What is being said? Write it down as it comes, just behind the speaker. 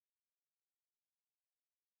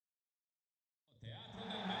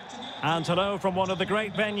And hello from one of the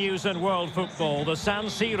great venues in world football, the San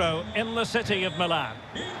Siro in the city of Milan.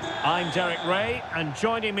 I'm Derek Ray, and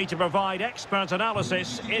joining me to provide expert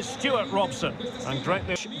analysis is Stuart Robson. And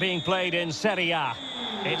greatly being played in Serie A.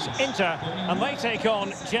 It's Inter, and they take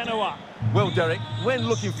on Genoa. Well, Derek, when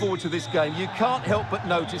looking forward to this game, you can't help but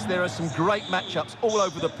notice there are some great matchups all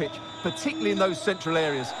over the pitch, particularly in those central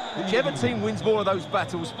areas. Whichever team wins more of those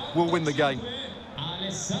battles will win the game.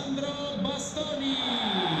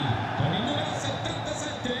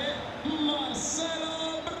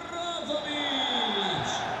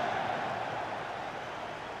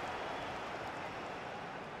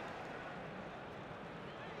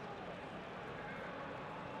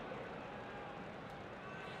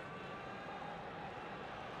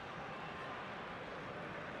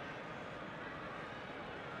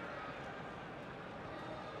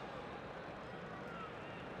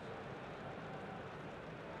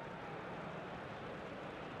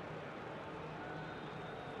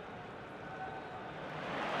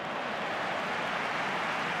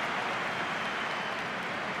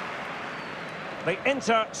 The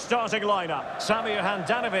Inter starting lineup. Samir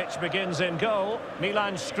Handanovic begins in goal.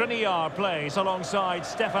 Milan Skriniar plays alongside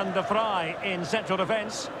Stefan de Vrij in central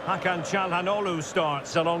defence. Hakan Çalhanoğlu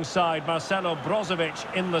starts alongside Marcelo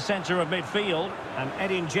Brozovic in the centre of midfield. And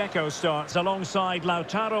Edin Dzeko starts alongside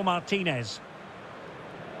Lautaro Martinez.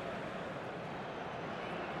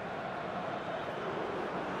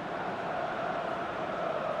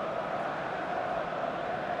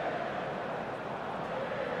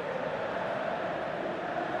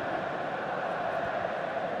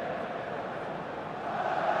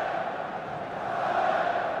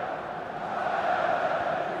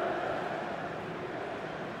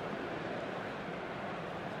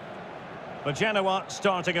 The Genoa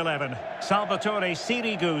starting 11. Salvatore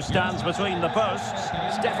Sirigu stands between the posts.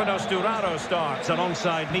 Stefano Sturaro starts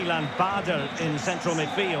alongside Milan Badel in central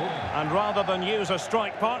midfield. And rather than use a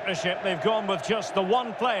strike partnership, they've gone with just the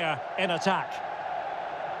one player in attack.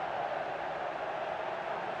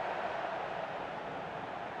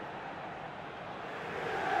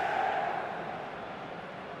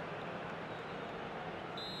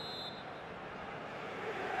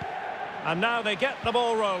 And now they get the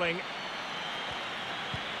ball rolling.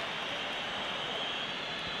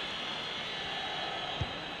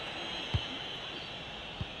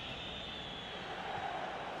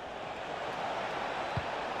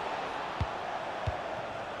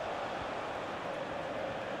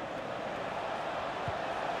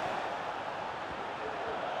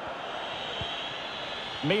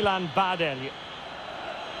 Milan Badel.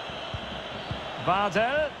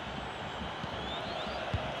 Badel.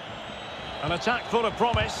 An attack full of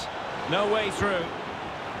promise. No way through.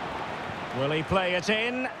 Will he play it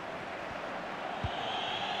in?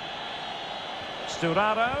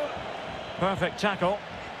 Sturaro. Perfect tackle.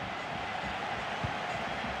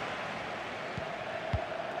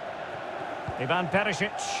 Ivan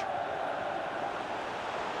Perisic.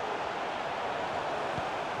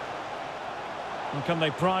 And can they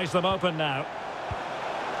prize them open now?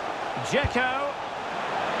 Dzeko.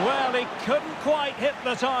 Well, he couldn't quite hit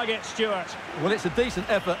the target, Stuart. Well, it's a decent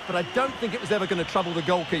effort, but I don't think it was ever going to trouble the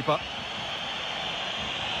goalkeeper.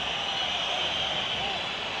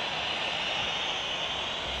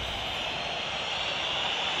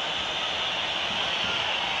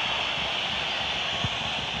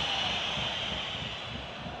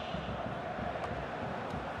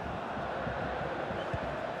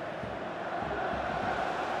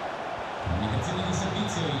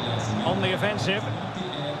 On the offensive.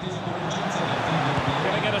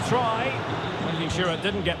 Giving it a try. Making sure it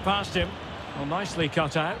didn't get past him. Well, nicely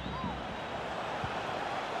cut out.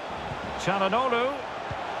 Çalhanoğlu.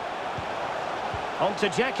 On to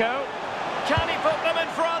Dzeko. Can he put them in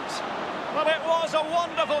front? Well, it was a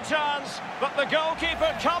wonderful chance, but the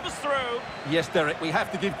goalkeeper comes through. Yes, Derek, we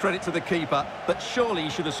have to give credit to the keeper, but surely he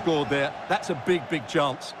should have scored there. That's a big, big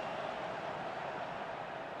chance.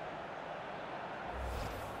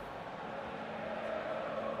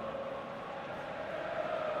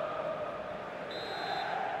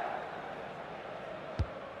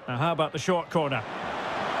 Now, how about the short corner?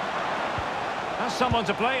 Has someone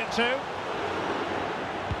to play it to.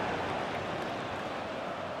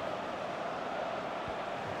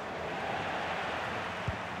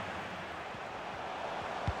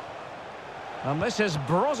 And this is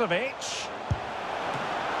Brozovic.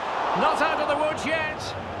 Not out of the woods yet.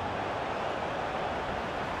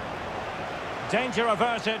 Danger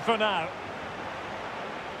averted for now.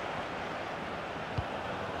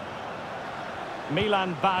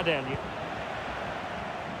 Milan Badel.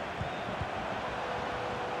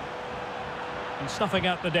 And snuffing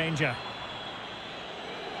out the danger.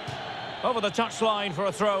 Over the touchline for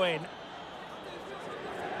a throw-in.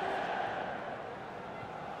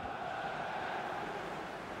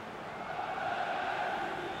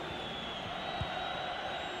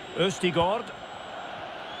 Østigård.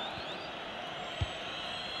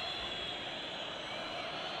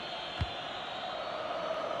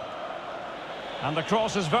 And the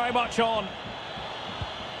cross is very much on.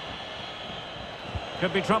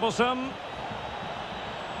 Could be troublesome.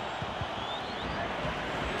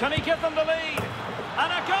 Can he give them the lead?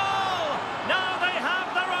 And a goal! Now they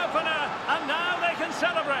have their opener, and now they can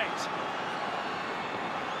celebrate.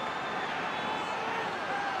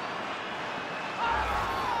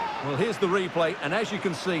 Well, here's the replay, and as you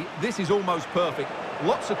can see, this is almost perfect.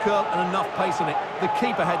 Lots of curl and enough pace in it. The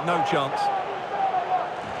keeper had no chance.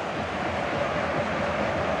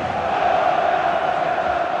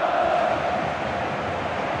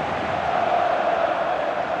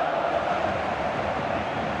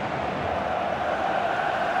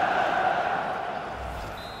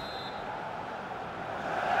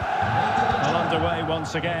 Well, underway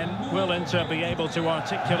once again. Will Inter be able to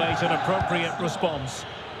articulate an appropriate response?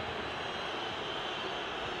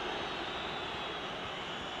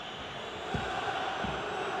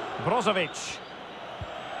 Brozovic.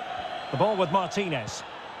 The ball with Martinez.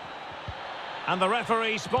 And the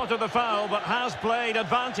referee spotted the foul, but has played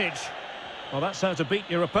advantage. Well, that's how to beat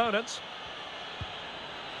your opponent.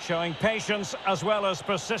 Showing patience as well as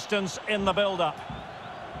persistence in the build-up.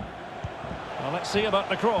 Well, let's see about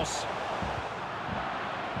the cross.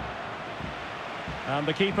 And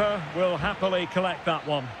the keeper will happily collect that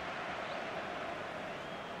one.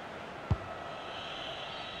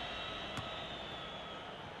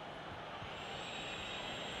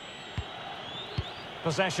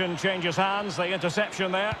 Possession changes hands, the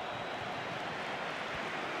interception there.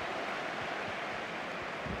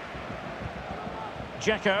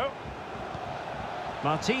 Dzeko.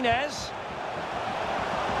 Martinez.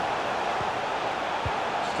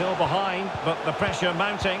 Still behind, but the pressure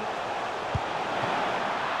mounting.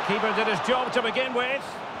 Keeper did his job to begin with.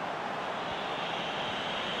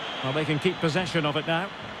 Well, they can keep possession of it now.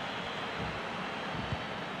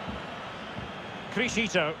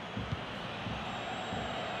 Criscito.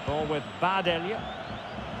 Ball with Badelj.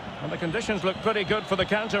 And the conditions look pretty good for the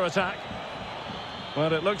counter-attack.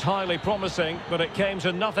 Well, it looked highly promising, but it came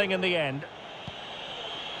to nothing in the end.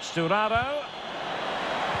 Sturaro.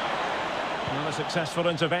 And a successful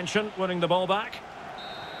intervention, winning the ball back.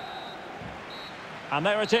 And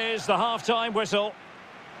there it is, the half-time whistle.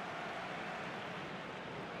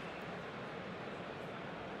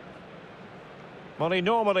 Well, he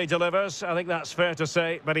normally delivers, I think that's fair to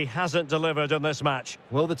say, but he hasn't delivered in this match.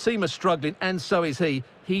 Well, the team are struggling, and so is he.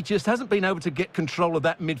 He just hasn't been able to get control of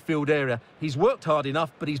that midfield area. He's worked hard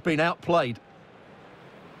enough, but he's been outplayed.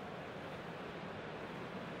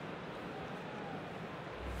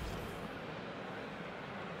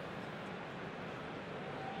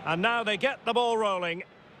 And now they get the ball rolling.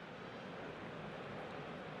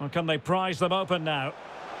 Or can they prize them open now?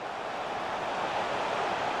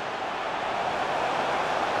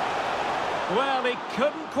 Well, he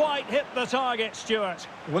couldn't quite hit the target, Stuart.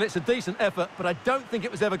 Well, it's a decent effort, but I don't think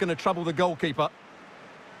it was ever going to trouble the goalkeeper.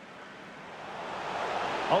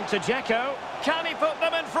 On to Dzeko. Can he put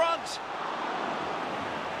them in front?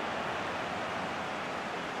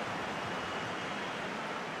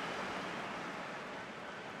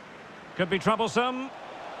 Could be troublesome.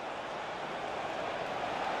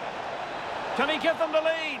 Can he give them the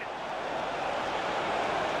lead?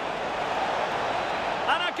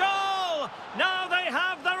 And a goal! Now they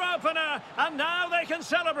have their opener, and now they can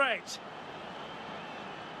celebrate.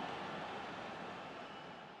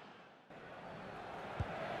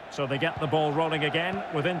 So they get the ball rolling again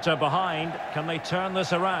with Inter behind. Can they turn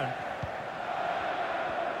this around?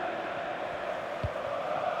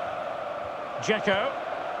 Dzeko.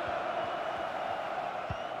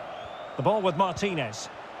 The ball with Martinez.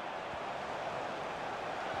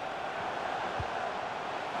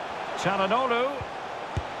 Çalhanoğlu.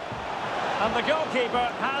 And the goalkeeper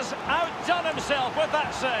has outdone himself with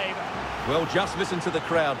that save. Well, just listen to the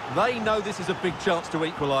crowd. They know this is a big chance to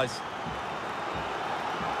equalise.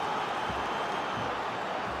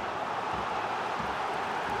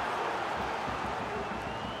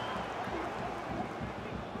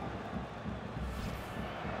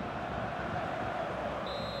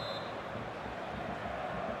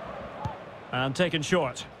 And taken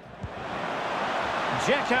short.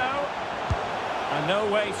 Dzeko. And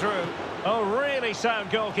no way through. Oh, really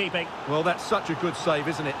sound goalkeeping. Well, that's such a good save,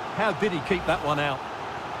 isn't it? How did he keep that one out?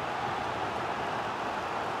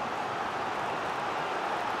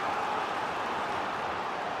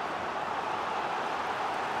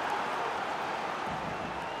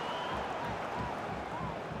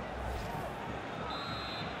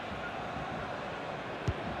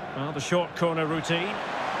 Well, the short corner routine.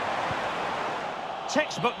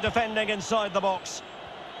 Textbook defending inside the box.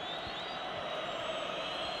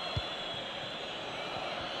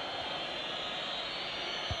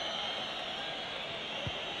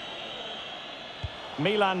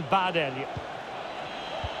 Milan Badel.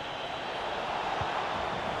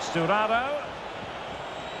 Sturaro.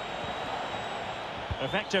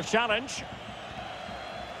 Effective challenge.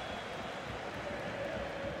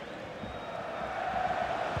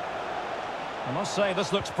 I must say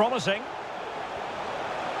this looks promising.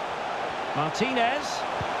 Martinez.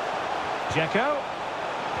 Dzeko.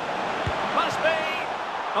 Must be.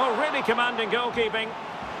 Oh, really commanding goalkeeping.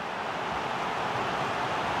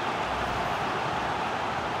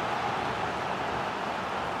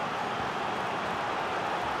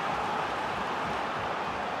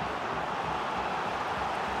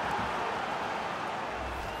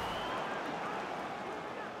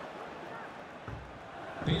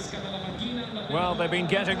 Well, they've been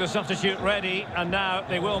getting the substitute ready, and now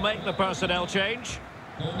they will make the personnel change.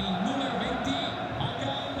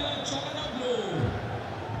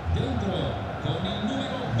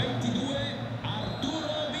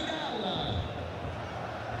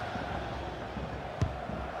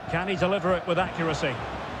 Can he deliver it with accuracy?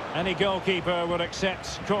 Any goalkeeper would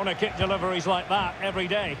accept corner kick deliveries like that every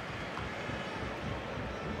day.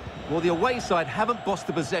 Well, the away side haven't bossed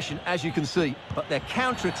the possession, as you can see, but their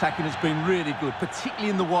counter-attacking has been really good, particularly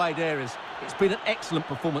in the wide areas. It's been an excellent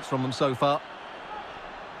performance from them so far.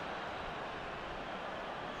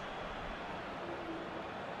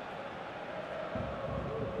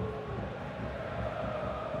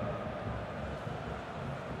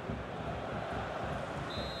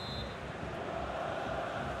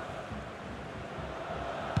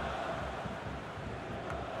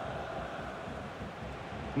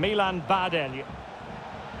 Milan Badel.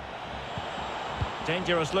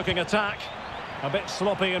 Dangerous looking attack. A bit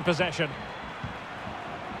sloppy in possession.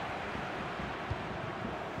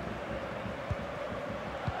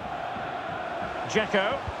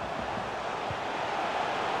 Dzeko.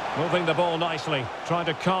 Moving the ball nicely. Trying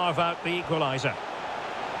to carve out the equaliser.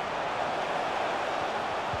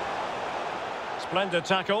 Splendid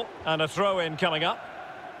tackle and a throw-in coming up.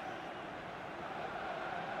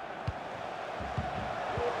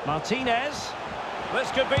 Martinez.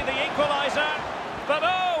 This could be the equaliser. But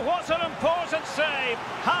oh, what an important save.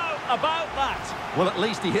 How about that? Well, at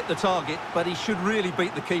least he hit the target, but he should really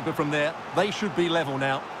beat the keeper from there. They should be level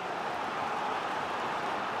now.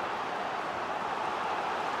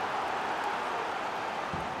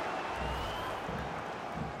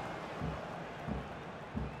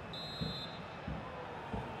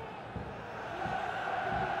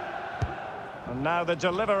 And now the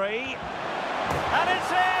delivery. And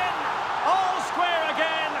it's in! All square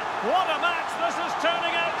again! What a match this is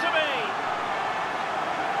turning out to be!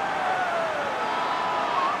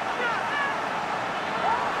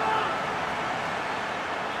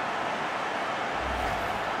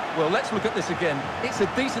 Well, let's look at this again. It's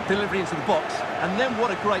a decent delivery into the box, and then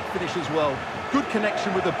what a great finish as well. Good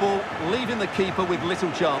connection with the ball, leaving the keeper with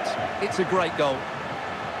little chance. It's a great goal.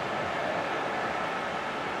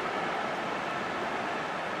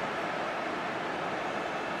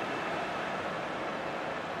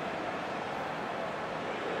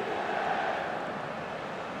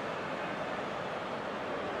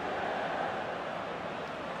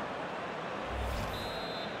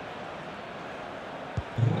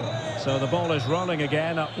 So the ball is rolling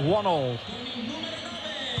again at 1-1.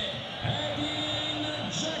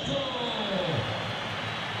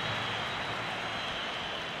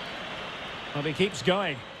 And he keeps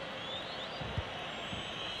going.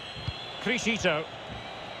 Criscito.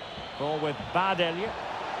 Ball with Badel.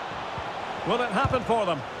 Will it happen for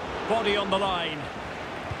them? Body on the line.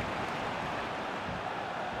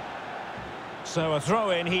 So a throw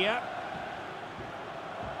in here.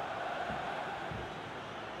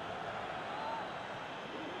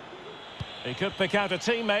 He could pick out a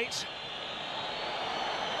teammate.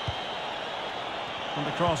 And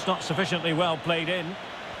the cross not sufficiently well played in.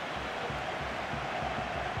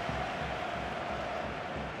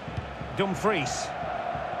 Dumfries.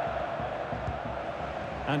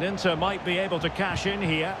 And Inter might be able to cash in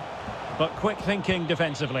here, but quick thinking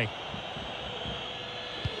defensively.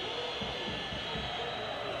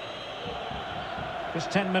 Just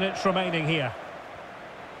 10 minutes remaining here.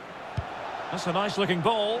 That's a nice looking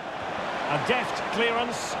ball. A deft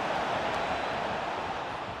clearance.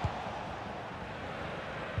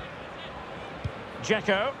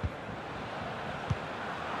 Dzeko.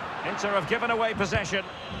 Inter have given away possession.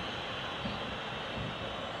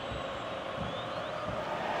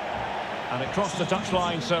 And it crossed the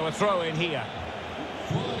touchline, so a throw in here.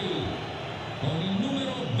 Fuori con il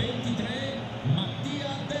numero 23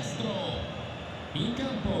 Mattia Destro. In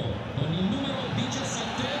campo con il numero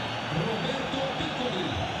 17 Roberto Piccoli.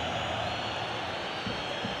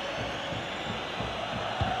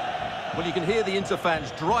 Well, you can hear the Inter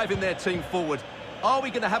fans driving their team forward. Are we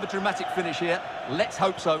going to have a dramatic finish here? Let's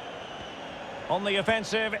hope so. On the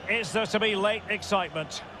offensive, is there to be late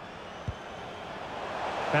excitement?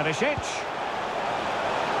 Perisic.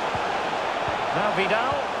 Now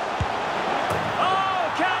Vidal. Oh,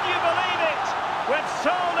 can you believe it? With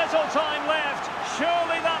so little time left,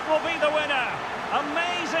 surely that will be the winner.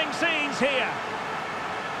 Amazing scenes here.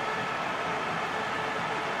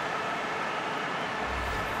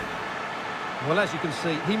 Well, as you can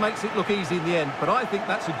see, he makes it look easy in the end, but I think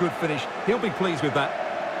that's a good finish. He'll be pleased with that.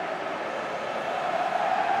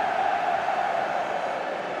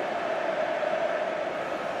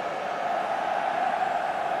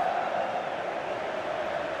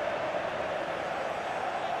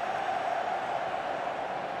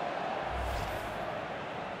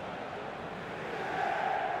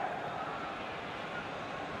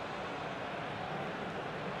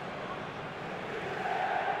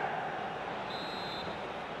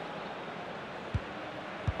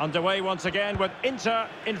 Underway once again with Inter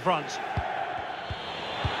in front.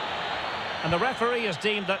 And the referee has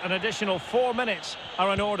deemed that an additional 4 minutes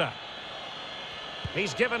are in order.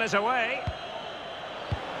 He's given us away.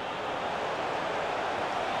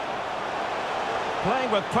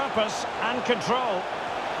 Playing with purpose and control.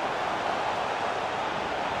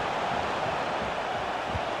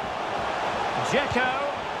 Dzeko.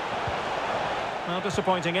 Well,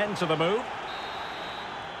 disappointing end to the move.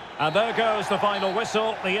 And there goes the final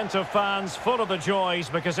whistle. The Inter fans full of the joys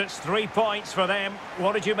because it's 3 points for them.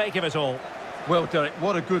 What did you make of it all? Well, Derek,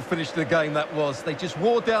 what a good finish to the game that was. They just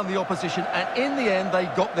wore down the opposition, and in the end, they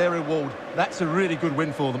got their reward. That's a really good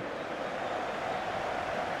win for them.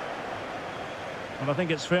 Well, I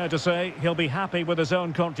think it's fair to say he'll be happy with his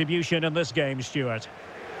own contribution in this game, Stuart.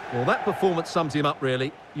 Well, that performance sums him up,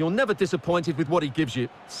 really. You're never disappointed with what he gives you.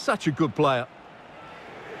 Such a good player.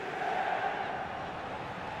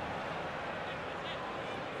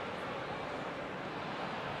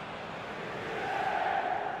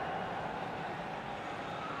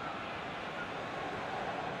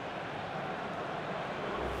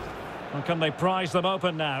 And can they prise them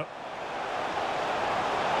open now?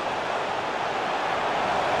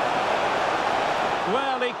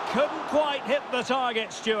 Well, he couldn't quite hit the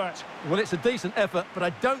target, Stuart. Well, it's a decent effort, but I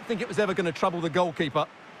don't think it was ever going to trouble the goalkeeper.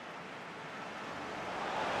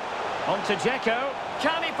 On to Dzeko.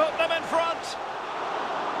 Can he put them in front?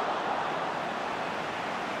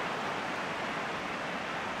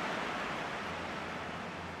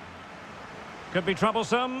 Could be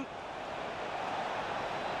troublesome.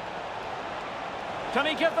 Can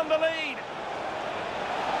he give them the lead?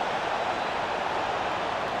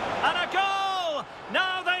 And a goal!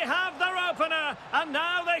 Now they have their opener, and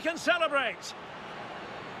now they can celebrate.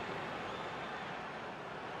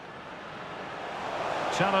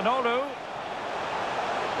 Çalhanoğlu.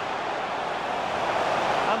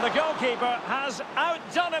 And the goalkeeper has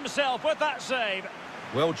outdone himself with that save.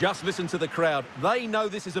 Well, just listen to the crowd. They know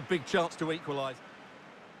this is a big chance to equalise.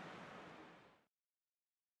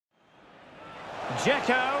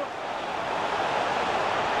 Dzeko.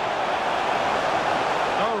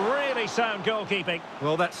 Oh, really sound goalkeeping.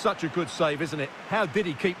 Well, that's such a good save, isn't it? How did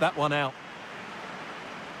he keep that one out?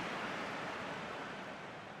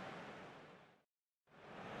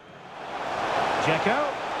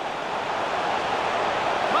 Dzeko.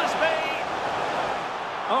 Must be.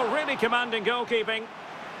 Oh, really commanding goalkeeping.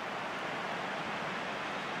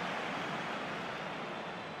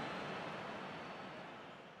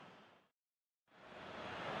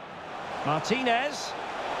 Martinez.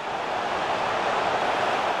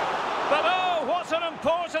 But oh, what an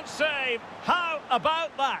important save. How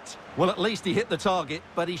about that? Well, at least he hit the target,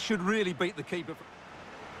 but he should really beat the keeper.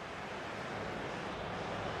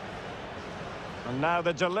 And now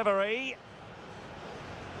the delivery.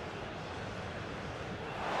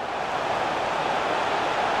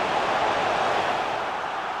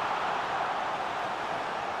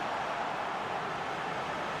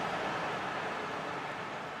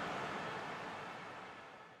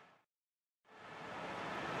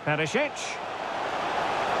 Perisic.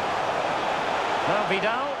 Now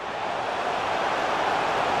Vidal.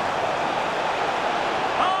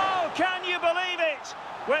 Oh, can you believe it?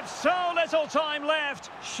 With so little time left,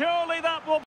 surely that will